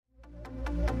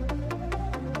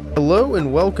Hello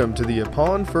and welcome to the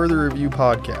Upon Further Review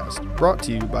podcast, brought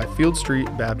to you by Field Street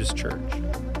Baptist Church.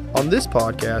 On this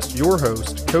podcast, your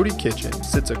host, Cody Kitchen,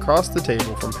 sits across the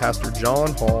table from Pastor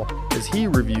John Hall as he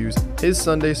reviews his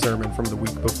Sunday sermon from the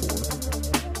week before.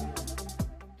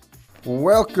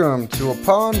 Welcome to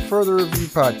Upon Further Review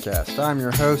podcast. I'm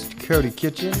your host, Cody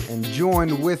Kitchen, and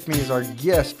joined with me is our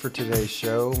guest for today's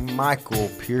show, Michael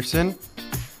Pierson.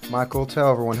 Michael, tell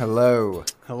everyone hello.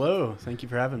 Hello. Thank you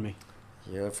for having me.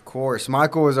 Yeah, of course.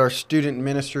 Michael is our student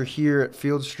minister here at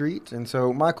Field Street. And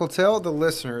so, Michael, tell the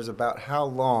listeners about how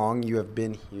long you have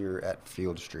been here at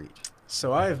Field Street.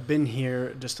 So I have been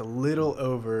here just a little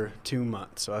over 2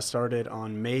 months. So I started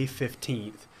on May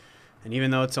 15th. And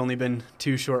even though it's only been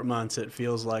 2 short months, it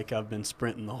feels like I've been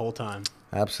sprinting the whole time.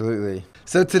 Absolutely.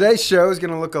 So today's show is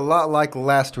going to look a lot like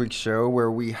last week's show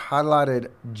where we highlighted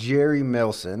Jerry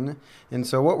Melson. And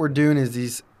so what we're doing is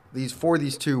these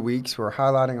 2 weeks, we're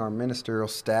highlighting our ministerial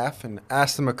staff and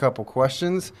ask them a couple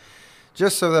questions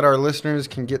just so that our listeners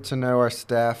can get to know our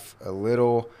staff a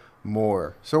little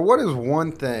more. So what is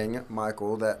one thing,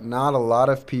 Michael, that not a lot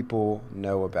of people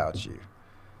know about you?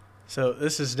 So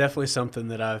this is definitely something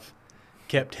that I've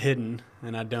kept hidden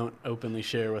and I don't openly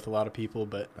share with a lot of people,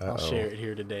 but I'll share it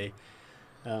here today.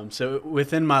 So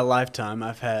within my lifetime,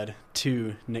 I've had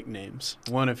 2 nicknames.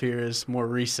 One of here is more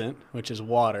recent, which is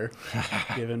Water,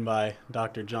 given by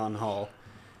Dr. John Hall.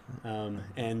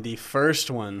 And the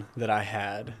first one that I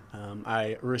had,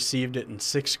 I received it in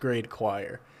 6th grade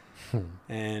choir.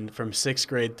 And from 6th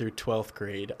grade through 12th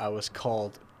grade, I was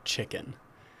called Chicken.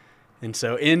 And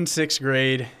so in 6th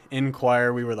grade, in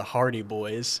choir, we were the Hardy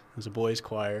Boys. It was a boys'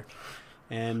 choir.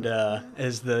 And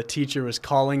as the teacher was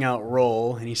calling out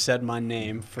roll, and he said my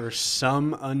name, for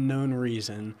some unknown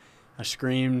reason, I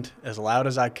screamed as loud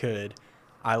as I could,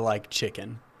 "I like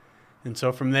chicken." And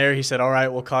so from there, he said, "All right,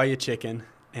 we'll call you Chicken."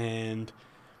 And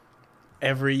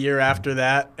every year after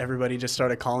that, everybody just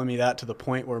started calling me that to the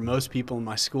point where most people in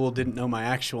my school didn't know my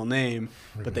actual name,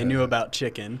 but they knew about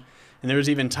Chicken. And there was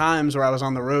even times where I was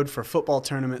on the road for football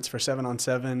tournaments for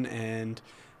 7-on-7, and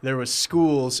there was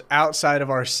schools outside of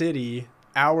our city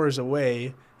hours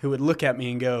away who would look at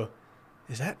me and go,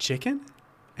 "Is that Chicken?"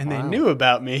 And Wow. They knew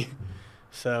about me.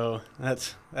 So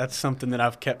that's something that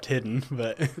I've kept hidden,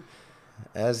 but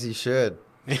As you should.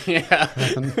 yeah.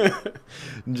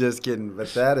 Just kidding,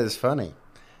 but that is funny.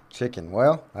 Chicken.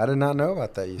 Well, I did not know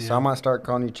about that. So I might start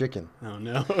calling you Chicken. Oh,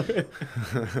 no.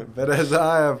 But as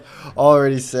I have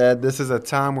already said, this is a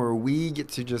time where we get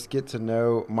to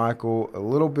know Michael a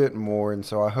little bit more. And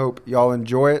so I hope y'all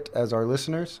enjoy it as our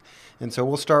listeners. And so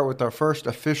we'll start with our first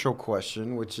official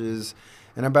question, which is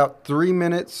in about 3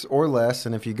 minutes or less.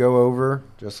 And if you go over,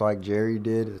 just like Jerry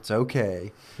did, it's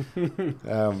okay.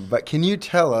 But can you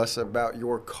tell us about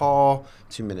your call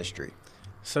to ministry?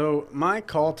 So my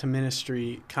call to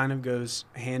ministry kind of goes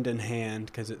hand in hand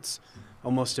because it's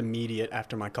almost immediate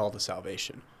after my call to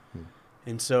salvation.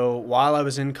 And so while I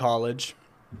was in college,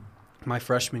 my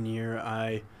freshman year,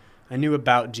 I knew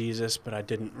about Jesus, but I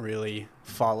didn't really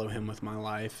follow him with my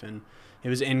life. And it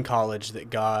was in college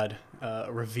that God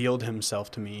revealed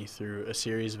himself to me through a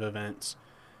series of events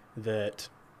that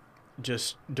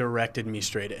just directed me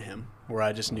straight at him, where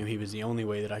I just knew he was the only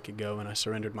way that I could go, and I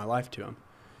surrendered my life to him.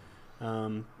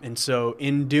 And so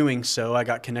in doing so, I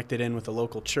got connected in with a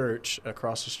local church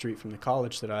across the street from the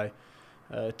college that I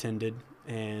attended,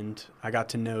 and I got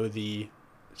to know the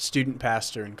student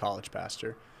pastor and college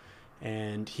pastor.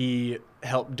 And he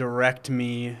helped direct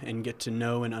me and get to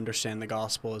know and understand the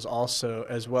gospel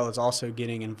as well as also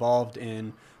getting involved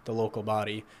in the local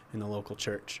body in the local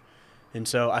church. And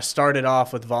so I started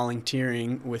off with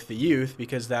volunteering with the youth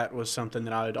because that was something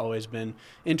that I had always been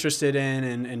interested in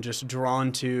and just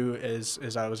drawn to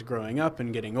as I was growing up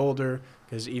and getting older,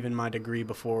 because even my degree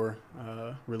before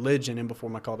religion and before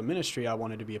my call to ministry, I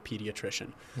wanted to be a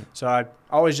pediatrician. So I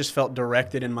always just felt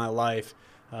directed in my life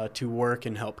to work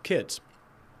and help kids.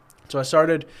 So I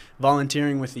started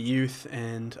volunteering with the youth,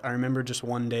 and I remember just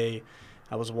one day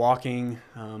I was walking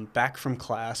back from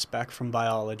class, back from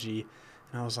biology,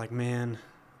 and I was like, man,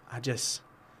 I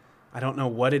don't know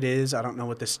what it is. I don't know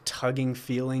what this tugging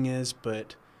feeling is,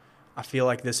 but I feel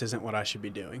like this isn't what I should be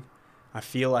doing. I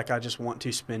feel like I just want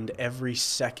to spend every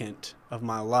second of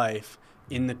my life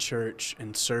in the church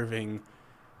and serving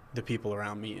the people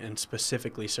around me, and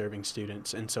specifically serving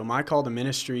students. And so my call to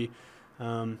ministry,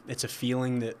 it's a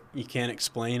feeling that you can't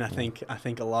explain. I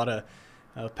think a lot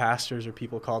of pastors or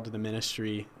people called to the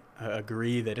ministry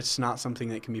agree that it's not something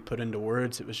that can be put into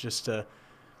words. It was just a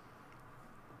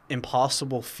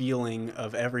impossible feeling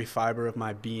of every fiber of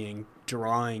my being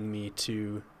drawing me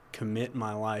to commit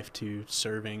my life to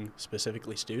serving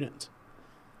specifically students.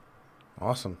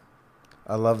 Awesome.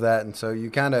 I love that. And so you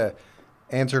kind of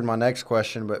answered my next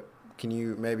question, but can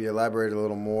you maybe elaborate a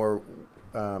little more?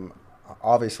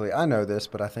 Obviously, I know this,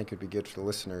 but I think it'd be good for the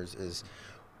listeners is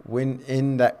when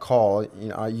in that call,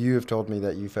 you have told me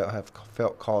that you have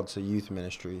felt called to youth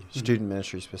ministry, student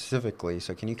ministry specifically.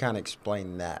 So can you kind of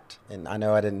explain that? And I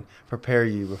know I didn't prepare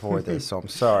you before this, so I'm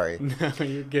sorry. No,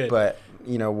 you're good. But,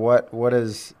 what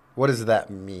does that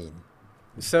mean?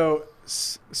 So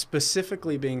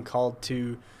specifically being called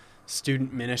to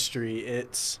student ministry,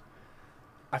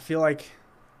 I feel like,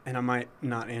 and I might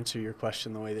not answer your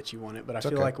question the way that you want it, but I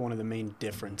feel like one of the main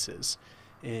differences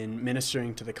in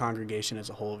ministering to the congregation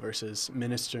as a whole versus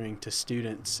ministering to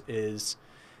students is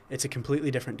it's a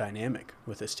completely different dynamic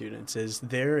with the students. Is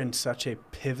they're in such a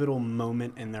pivotal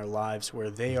moment in their lives where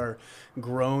they are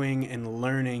growing and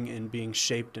learning and being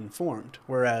shaped and formed.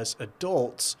 Whereas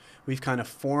adults, we've kind of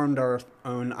formed our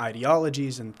own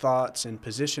ideologies and thoughts and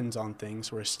positions on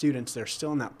things, whereas students, they're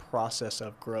still in that process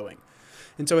of growing.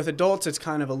 And so with adults, it's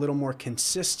kind of a little more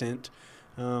consistent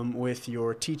with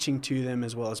your teaching to them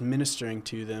as well as ministering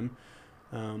to them,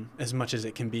 as much as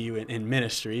it can be in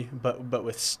ministry. But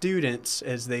with students,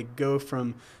 as they go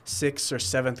from 6th or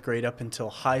 7th grade up until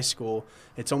high school,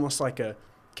 it's almost like a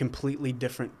completely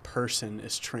different person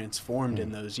is transformed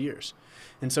in those years.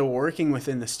 And so working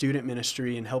within the student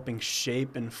ministry and helping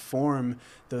shape and form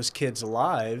those kids'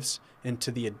 lives into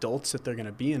the adults that they're going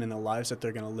to be in and the lives that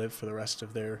they're going to live for the rest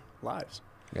of their lives.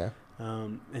 Yeah.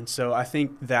 And so I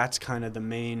think that's kind of the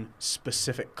main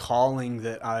specific calling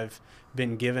that I've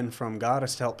been given from God,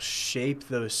 is to help shape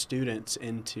those students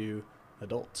into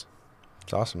adults.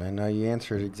 It's awesome, man. No, you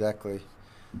answered exactly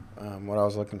what I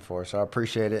was looking for, so I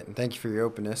appreciate it, and thank you for your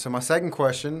openness. So my second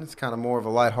question is kind of more of a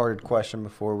lighthearted question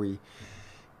before we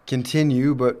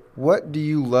continue, but what do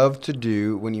you love to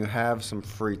do when you have some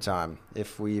free time,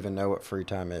 if we even know what free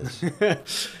time is?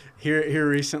 Here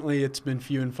recently, it's been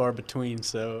few and far between,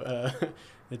 so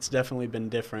it's definitely been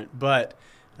different. But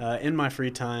in my free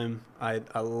time,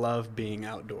 I love being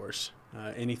outdoors.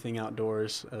 Anything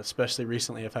outdoors, especially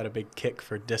recently, I've had a big kick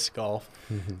for disc golf.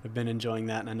 I've been enjoying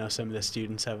that, and I know some of the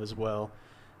students have as well.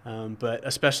 But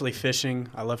especially fishing.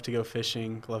 I love to go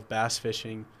fishing, love bass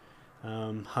fishing,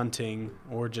 hunting,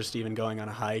 or just even going on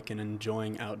a hike and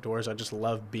enjoying outdoors. I just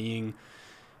love being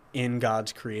in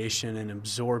God's creation and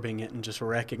absorbing it and just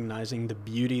recognizing the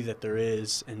beauty that there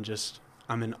is, and just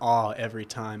I'm in awe every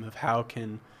time of how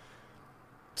can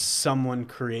someone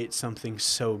create something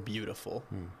so beautiful.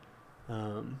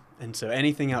 And so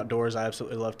anything outdoors I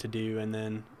absolutely love to do. And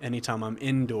then anytime I'm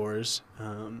indoors,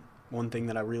 one thing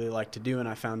that I really like to do, and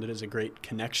I found it as a great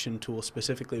connection tool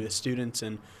specifically with students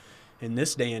and in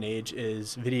this day and age,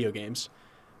 is video games.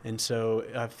 And so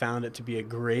I've found it to be a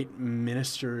great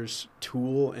minister's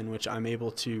tool in which I'm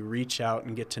able to reach out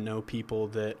and get to know people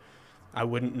that I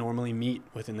wouldn't normally meet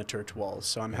within the church walls.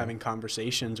 So I'm having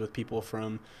conversations with people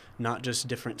from not just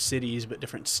different cities, but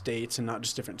different states, and not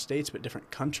just different states, but different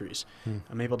countries.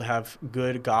 I'm able to have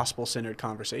good gospel-centered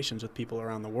conversations with people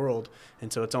around the world.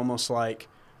 And so it's almost like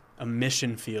a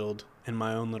mission field in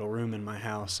my own little room in my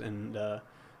house. And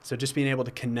so just being able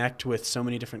to connect with so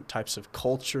many different types of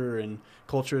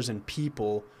cultures and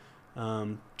people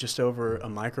just over a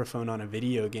microphone on a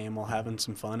video game while having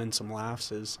some fun and some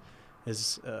laughs is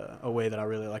a way that I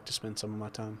really like to spend some of my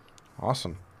time.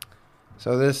 Awesome.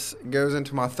 So this goes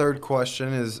into my third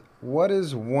question is, what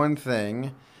is one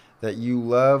thing that you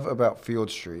love about Field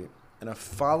Street? And a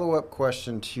follow-up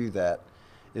question to that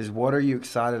is, what are you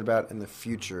excited about in the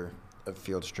future of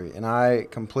Field Street? And I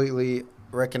completely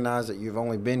recognize that you've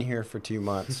only been here for 2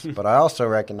 months, but I also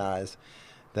recognize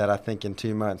that I think in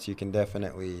 2 months you can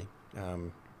definitely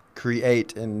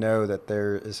create and know that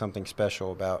there is something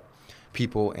special about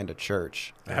people and a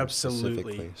church.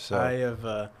 Absolutely. So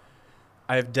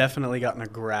I have definitely gotten a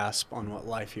grasp on what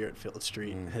life here at Field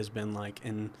Street has been like,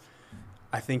 and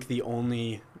I think the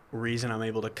only reason I'm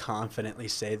able to confidently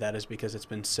say that is because it's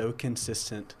been so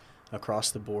consistent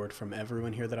across the board from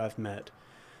everyone here that I've met,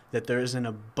 that there is an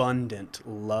abundant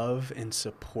love and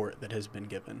support that has been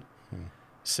given.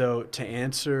 So to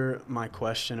answer my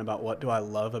question about what do I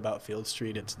love about Field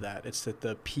Street, it's that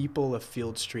the people of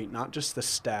Field Street, not just the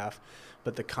staff,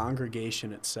 but the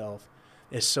congregation itself,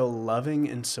 is so loving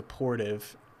and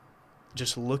supportive.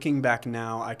 Just looking back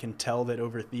now, I can tell that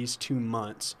over these 2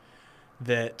 months,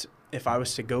 that if I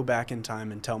was to go back in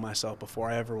time and tell myself before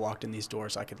I ever walked in these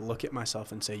doors, I could look at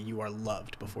myself and say, you are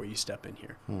loved before you step in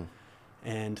here.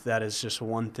 And that is just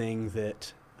one thing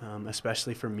that,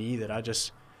 especially for me, that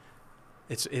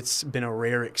it's been a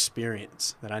rare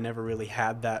experience that I never really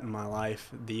had that in my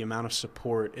life. The amount of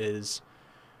support is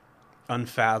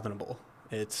unfathomable.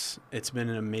 It's been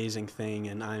an amazing thing,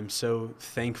 and I'm so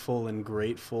thankful and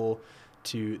grateful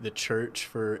to the church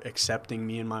for accepting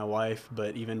me and my wife,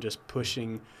 but even just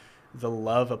pushing the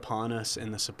love upon us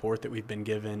and the support that we've been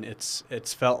given.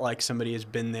 It's felt like somebody has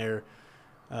been there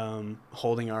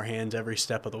holding our hands every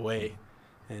step of the way,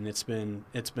 and it's been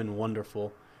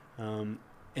wonderful.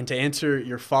 And to answer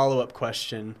your follow-up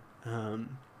question,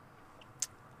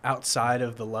 outside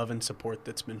of the love and support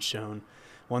that's been shown,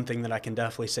 one thing that I can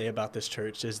definitely say about this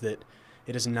church is that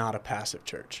it is not a passive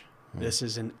church. This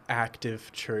is an active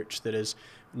church that is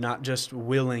not just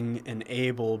willing and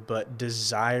able, but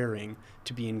desiring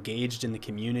to be engaged in the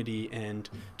community and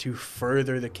to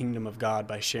further the kingdom of God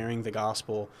by sharing the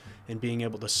gospel and being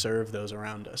able to serve those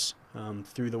around us.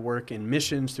 Through the work in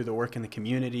missions, through the work in the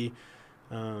community,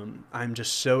 I'm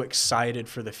just so excited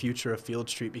for the future of Field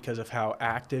Street because of how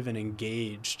active and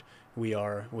engaged we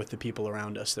are with the people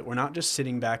around us, that we're not just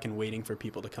sitting back and waiting for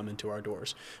people to come into our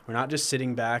doors. We're not just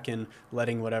sitting back and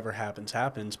letting whatever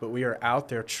happens, but we are out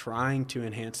there trying to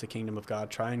enhance the kingdom of God,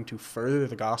 trying to further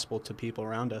the gospel to people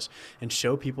around us and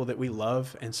show people that we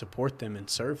love and support them and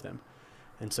serve them.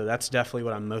 And so that's definitely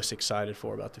what I'm most excited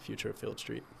for about the future of Field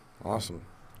Street. Awesome.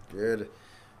 Good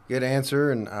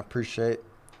answer, and I appreciate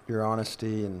your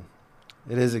honesty, and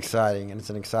it is exciting, and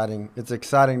it's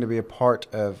exciting to be a part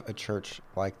of a church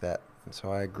like that. And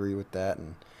so I agree with that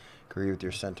and agree with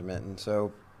your sentiment. And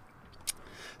so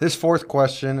this fourth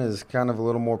question is kind of a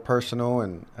little more personal,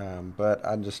 and but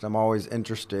I'm always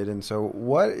interested. And so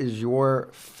what is your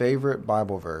favorite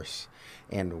Bible verse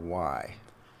and why?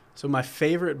 So my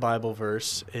favorite Bible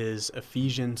verse is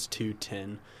Ephesians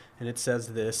 2:10, and it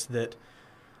says this, that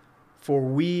for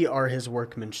we are his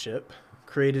workmanship,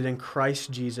 created in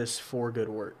Christ Jesus for good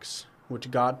works,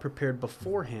 which God prepared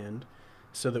beforehand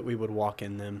so that we would walk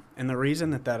in them. And the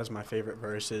reason that is my favorite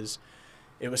verse is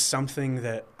it was something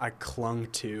that I clung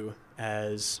to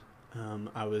as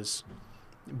I was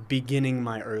beginning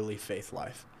my early faith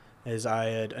life. As I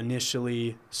had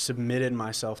initially submitted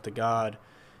myself to God,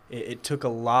 it took a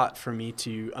lot for me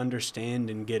to understand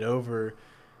and get over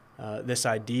this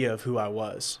idea of who I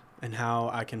was and how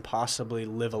I can possibly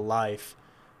live a life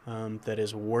that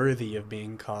is worthy of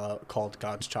being called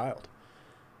God's child.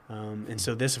 And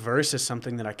so this verse is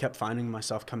something that I kept finding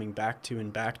myself coming back to,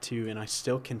 and I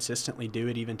still consistently do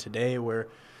it even today, where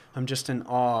I'm just in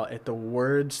awe at the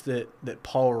words that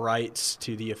Paul writes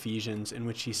to the Ephesians, in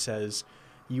which he says,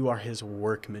 you are his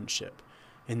workmanship,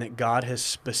 and that God has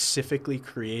specifically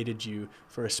created you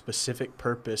for a specific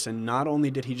purpose. And not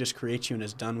only did he just create you and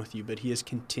is done with you, but he is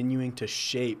continuing to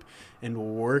shape and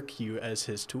work you as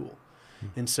his tool.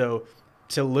 And so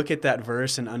to look at that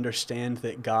verse and understand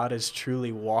that God is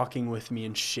truly walking with me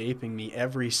and shaping me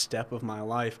every step of my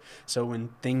life, so when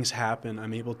things happen,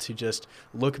 I'm able to just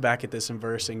look back at this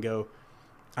verse and go,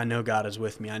 I know God is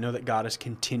with me. I know that God is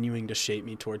continuing to shape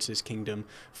me towards his kingdom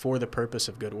for the purpose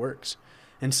of good works.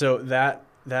 And so that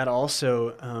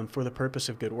also, for the purpose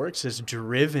of good works, has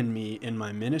driven me in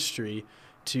my ministry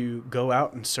to go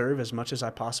out and serve as much as I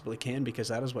possibly can, because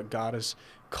that is what God has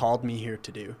called me here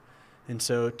to do. And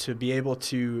so to be able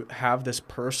to have this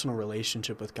personal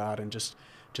relationship with God and just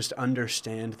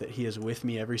understand that he is with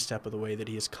me every step of the way, that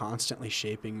he is constantly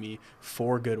shaping me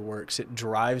for good works, it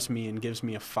drives me and gives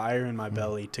me a fire in my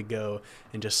belly to go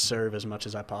and just serve as much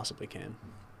as I possibly can.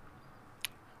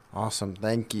 Awesome.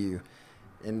 Thank you.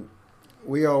 And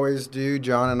we always do,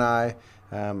 John and I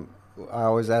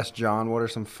always ask John, what are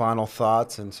some final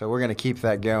thoughts? And so we're going to keep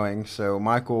that going. So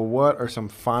Michael, what are some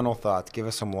final thoughts? Give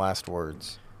us some last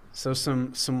words. So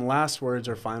some last words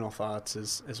or final thoughts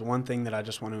is one thing that I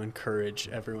just want to encourage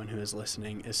everyone who is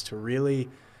listening, is to really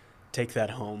take that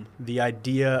home. The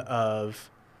idea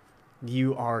of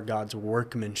you are God's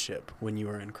workmanship when you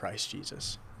are in Christ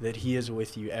Jesus, that he is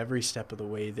with you every step of the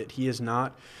way, that he is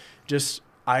not just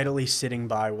idly sitting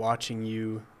by watching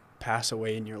you pass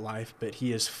away in your life, but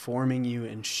he is forming you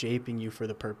and shaping you for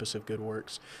the purpose of good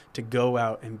works, to go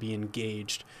out and be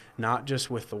engaged, not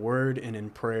just with the word and in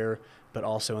prayer, but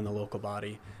also in the local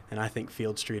body. And I think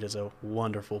Field Street is a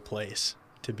wonderful place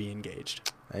to be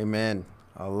engaged. Amen.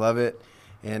 I love it.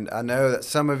 And I know that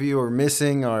some of you are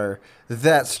missing our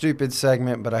That Stupid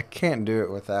segment, but I can't do it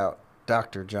without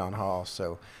Dr. John Hall.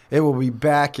 So it will be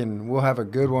back, and we'll have a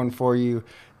good one for you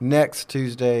next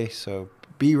Tuesday. So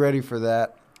be ready for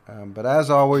that. But as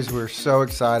always, we're so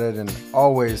excited and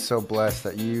always so blessed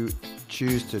that you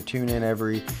choose to tune in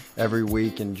every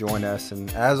week and join us.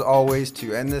 And as always,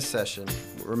 to end this session,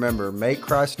 remember, make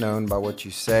Christ known by what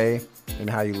you say and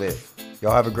how you live.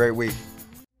 Y'all have a great week.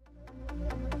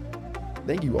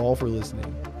 Thank you all for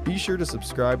listening. Be sure to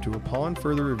subscribe to Upon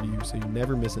Further Review so you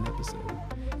never miss an episode.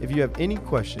 If you have any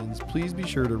questions, please be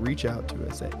sure to reach out to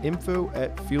us at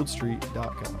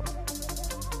info@fieldstreet.com.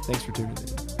 Thanks for tuning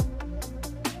in.